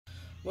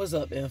What's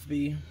up,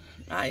 FB?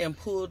 I am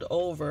pulled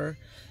over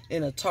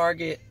in a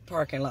Target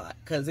parking lot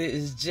because it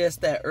is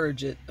just that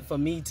urgent for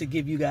me to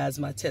give you guys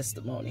my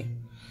testimony.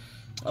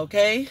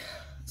 Okay?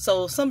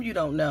 So some of you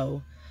don't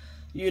know,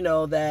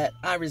 that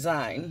I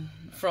resigned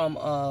from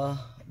a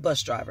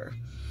bus driver.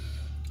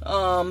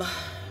 And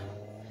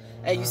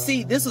you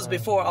see, this was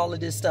before all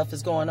of this stuff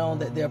is going on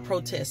that they're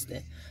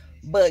protesting.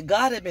 But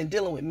God had been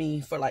dealing with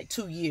me for like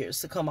 2 years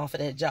to come off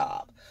of that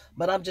job.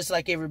 But I'm just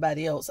like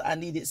everybody else. I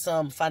needed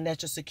some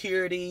financial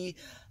security.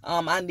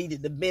 I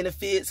needed the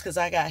benefits because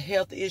I got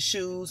health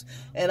issues.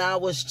 And I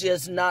was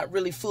just not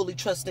really fully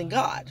trusting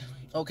God.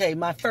 Okay,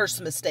 my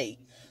first mistake.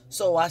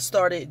 So I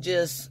started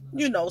just,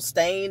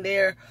 staying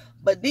there.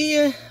 But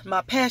then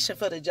my passion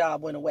for the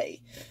job went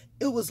away.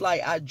 It was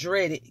like I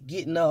dreaded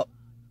getting up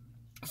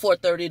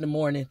 4:30 in the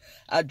morning.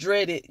 I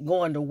dreaded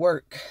going to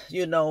work,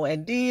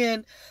 and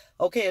then,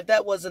 okay, if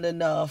that wasn't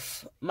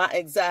enough, my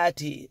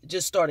anxiety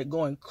just started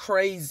going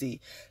crazy.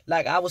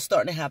 Like I was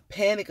starting to have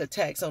panic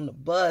attacks on the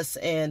bus,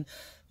 and,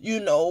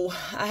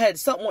 I had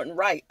something wasn't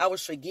right. I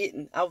was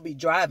forgetting. I would be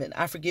driving.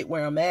 I forget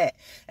where I'm at.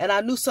 And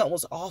I knew something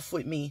was off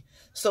with me.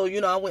 So,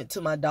 I went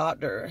to my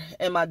doctor,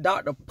 and my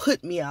doctor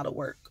put me out of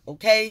work,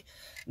 okay?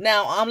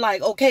 Now, I'm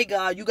like, okay,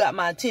 God, you got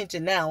my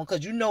attention now,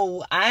 because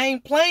I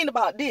ain't playing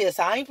about this.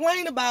 I ain't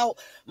playing about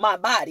my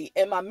body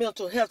and my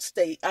mental health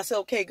state. I said,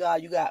 okay,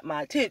 God, you got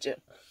my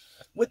attention.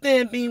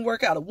 Within being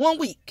worked out of 1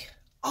 week,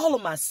 all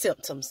of my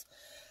symptoms,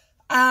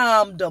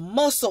 the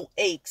muscle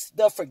aches,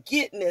 the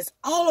forgetfulness,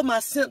 all of my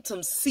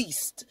symptoms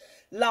ceased.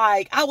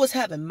 Like I was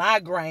having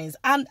migraines.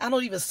 I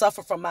don't even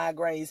suffer from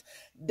migraines.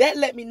 That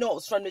let me know it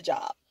was from the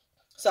job.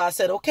 So I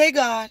said, okay,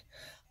 God,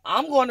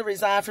 I'm going to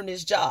resign from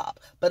this job,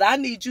 but I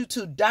need you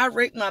to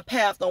direct my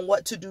path on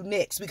what to do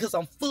next because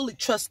I'm fully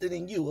trusted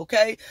in you,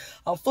 okay?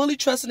 I'm fully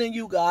trusting in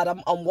you, God.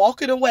 I'm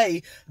walking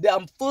away that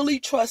I'm fully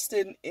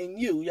trusting in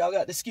you. Y'all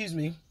got to excuse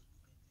me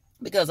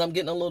because I'm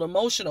getting a little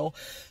emotional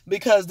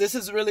because this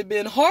has really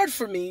been hard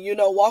for me,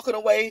 walking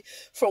away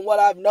from what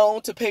I've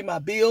known to pay my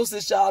bills.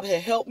 This job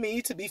had helped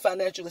me to be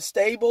financially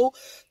stable,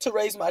 to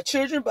raise my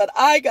children, but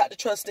I got to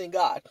trust in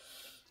God.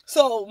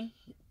 So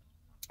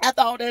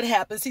after all that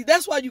happened, see,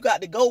 that's why you got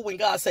to go when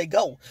God say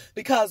go.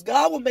 Because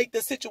God will make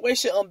the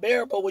situation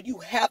unbearable when you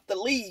have to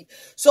leave.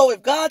 So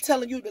if God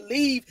telling you to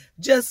leave,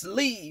 just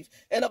leave.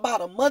 And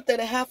about a month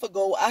and a half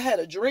ago, I had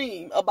a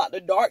dream about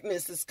the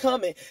darkness is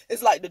coming.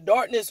 It's like the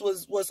darkness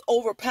was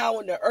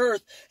overpowering the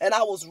earth. And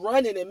I was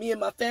running, and me and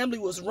my family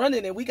was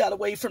running, and we got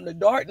away from the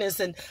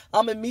darkness. And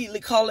I'm immediately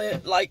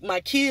calling like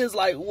my kids,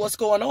 like, what's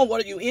going on?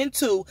 What are you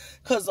into?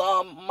 Because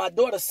my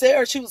daughter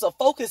Sarah, she was a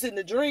focus in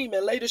the dream.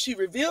 And later she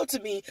revealed to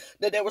me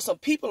that there were some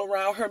people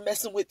around her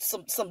messing with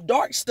some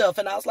dark stuff.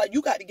 And I was like,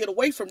 you got to get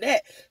away from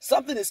that.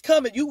 Something is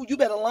coming. You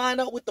better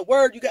line up with the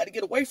word. You got to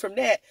get away from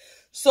that.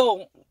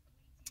 So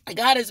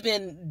God has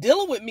been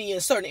dealing with me in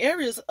certain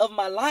areas of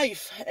my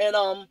life. And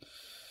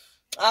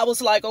I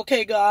was like,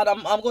 okay, God,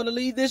 I'm going to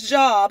leave this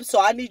job.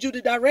 So I need you to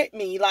direct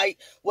me. Like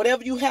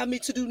whatever you have me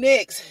to do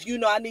next,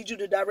 I need you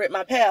to direct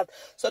my path.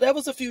 So there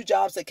was a few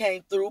jobs that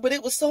came through, but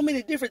it was so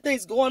many different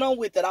things going on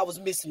with it. I was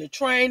missing the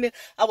training.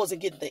 I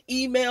wasn't getting the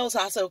emails.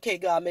 I said, okay,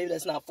 God, maybe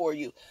that's not for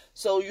you.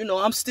 So,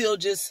 I'm still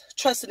just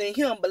trusting in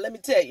him. But let me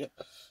tell you,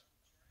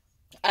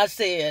 I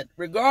said,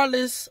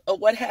 regardless of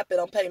what happened,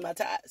 I'm paying my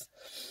tithes.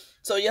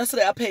 So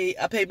yesterday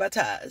I paid my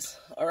tithes.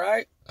 All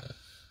right.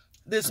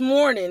 This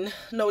morning,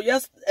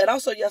 and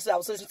also yesterday I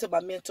was listening to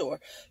my mentor.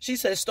 She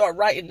said, start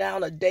writing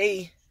down a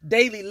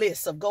daily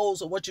list of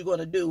goals of what you're going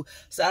to do.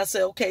 So I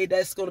said, okay,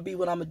 that's going to be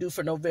what I'm going to do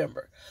for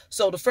November.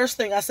 So the first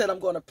thing I said, I'm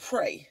going to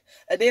pray.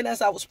 And then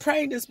as I was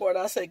praying this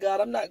morning, I said, God,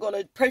 I'm not going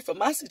to pray for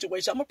my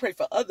situation. I'm going to pray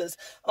for others.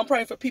 I'm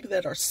praying for people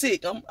that are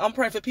sick. I'm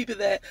praying for people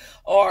that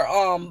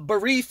are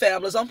bereaved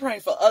families. I'm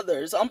praying for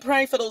others. I'm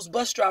praying for those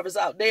bus drivers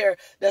out there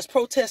that's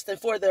protesting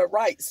for their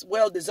rights,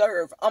 well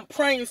deserved. I'm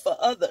praying for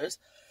others.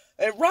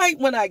 And right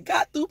when I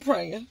got through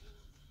praying,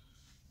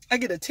 I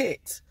get a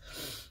text.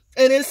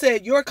 And it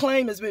said, your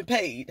claim has been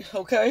paid,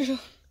 okay?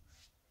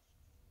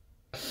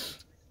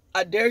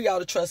 I dare y'all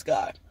to trust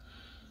God.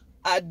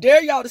 I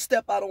dare y'all to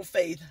step out on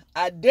faith.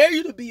 I dare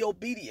you to be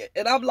obedient.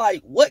 And I'm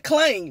like, what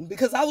claim?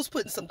 Because I was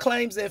putting some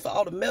claims in for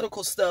all the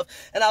medical stuff,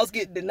 and I was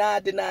getting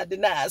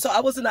denied. So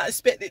I was not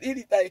expecting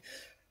anything.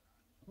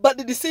 But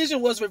the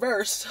decision was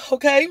reversed,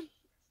 okay?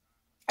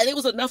 And it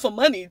was enough of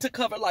money to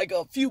cover like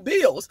a few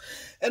bills.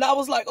 And I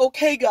was like,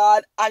 okay,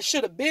 God, I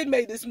should have been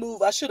made this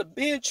move. I should have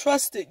been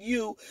trusted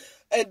you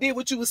and did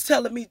what you was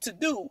telling me to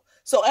do.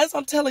 So as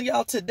I'm telling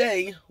y'all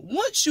today,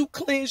 once you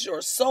cleanse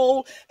your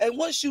soul and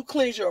once you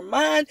cleanse your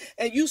mind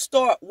and you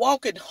start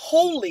walking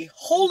holy,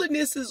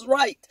 holiness is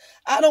right.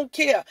 I don't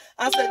care.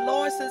 I said,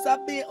 Lord, since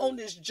I've been on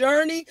this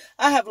journey,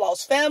 I have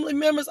lost family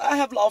members. I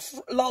have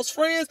lost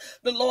friends.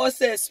 The Lord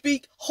said,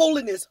 speak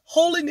holiness.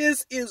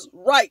 Holiness is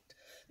right.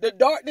 The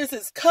darkness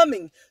is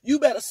coming. You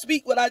better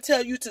speak what I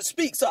tell you to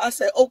speak. So I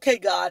said, okay,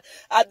 God,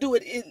 I do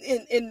it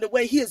in the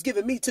way he has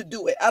given me to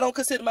do it. I don't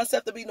consider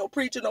myself to be no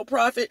preacher, no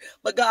prophet,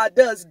 but God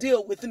does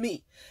deal with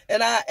me.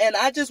 And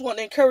I just want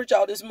to encourage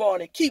y'all this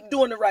morning. Keep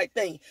doing the right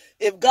thing.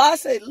 If God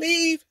said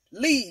leave,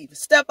 leave.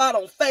 Step out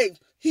on faith.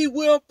 He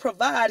will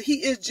provide. He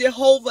is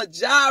Jehovah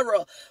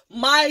Jireh,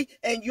 my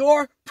and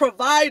your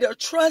provider.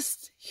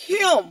 Trust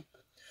him.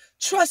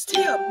 Trust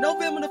him.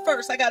 November the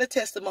 1st, I got a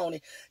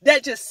testimony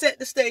that just set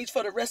the stage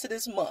for the rest of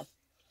this month.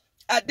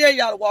 I dare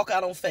y'all to walk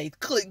out on faith.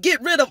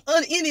 Get rid of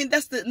any,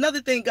 that's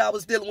another thing God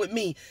was dealing with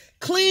me.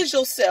 Cleanse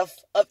yourself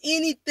of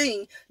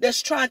anything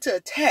that's trying to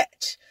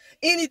attach,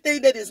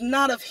 anything that is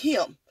not of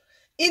him,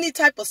 any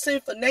type of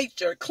sinful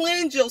nature.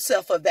 Cleanse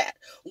yourself of that.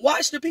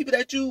 Watch the people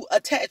that you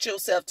attach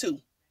yourself to.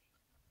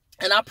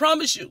 And I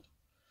promise you,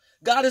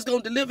 God is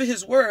going to deliver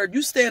his word.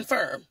 You stand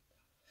firm.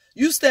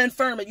 You stand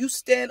firm and you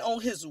stand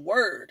on his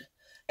word.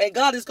 And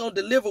God is going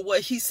to deliver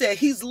what he said.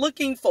 He's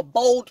looking for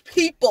bold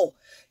people.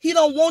 He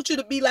don't want you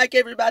to be like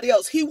everybody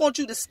else. He wants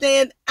you to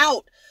stand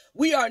out.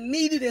 We are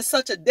needed in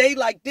such a day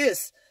like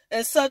this,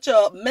 and such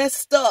a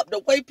messed up, the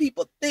way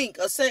people think,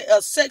 a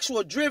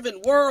sexual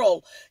driven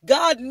world.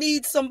 God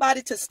needs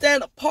somebody to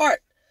stand apart.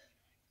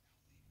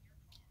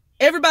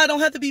 Everybody don't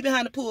have to be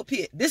behind the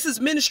pulpit. This is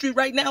ministry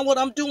right now, what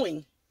I'm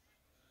doing.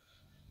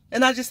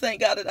 And I just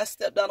thank God that I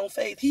stepped out on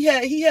faith. He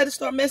had to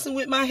start messing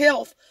with my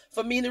health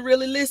for me to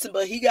really listen,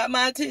 but he got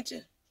my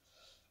attention.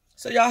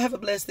 So y'all have a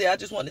blessed day. I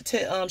just wanted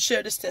to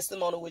share this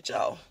testimony with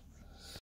y'all.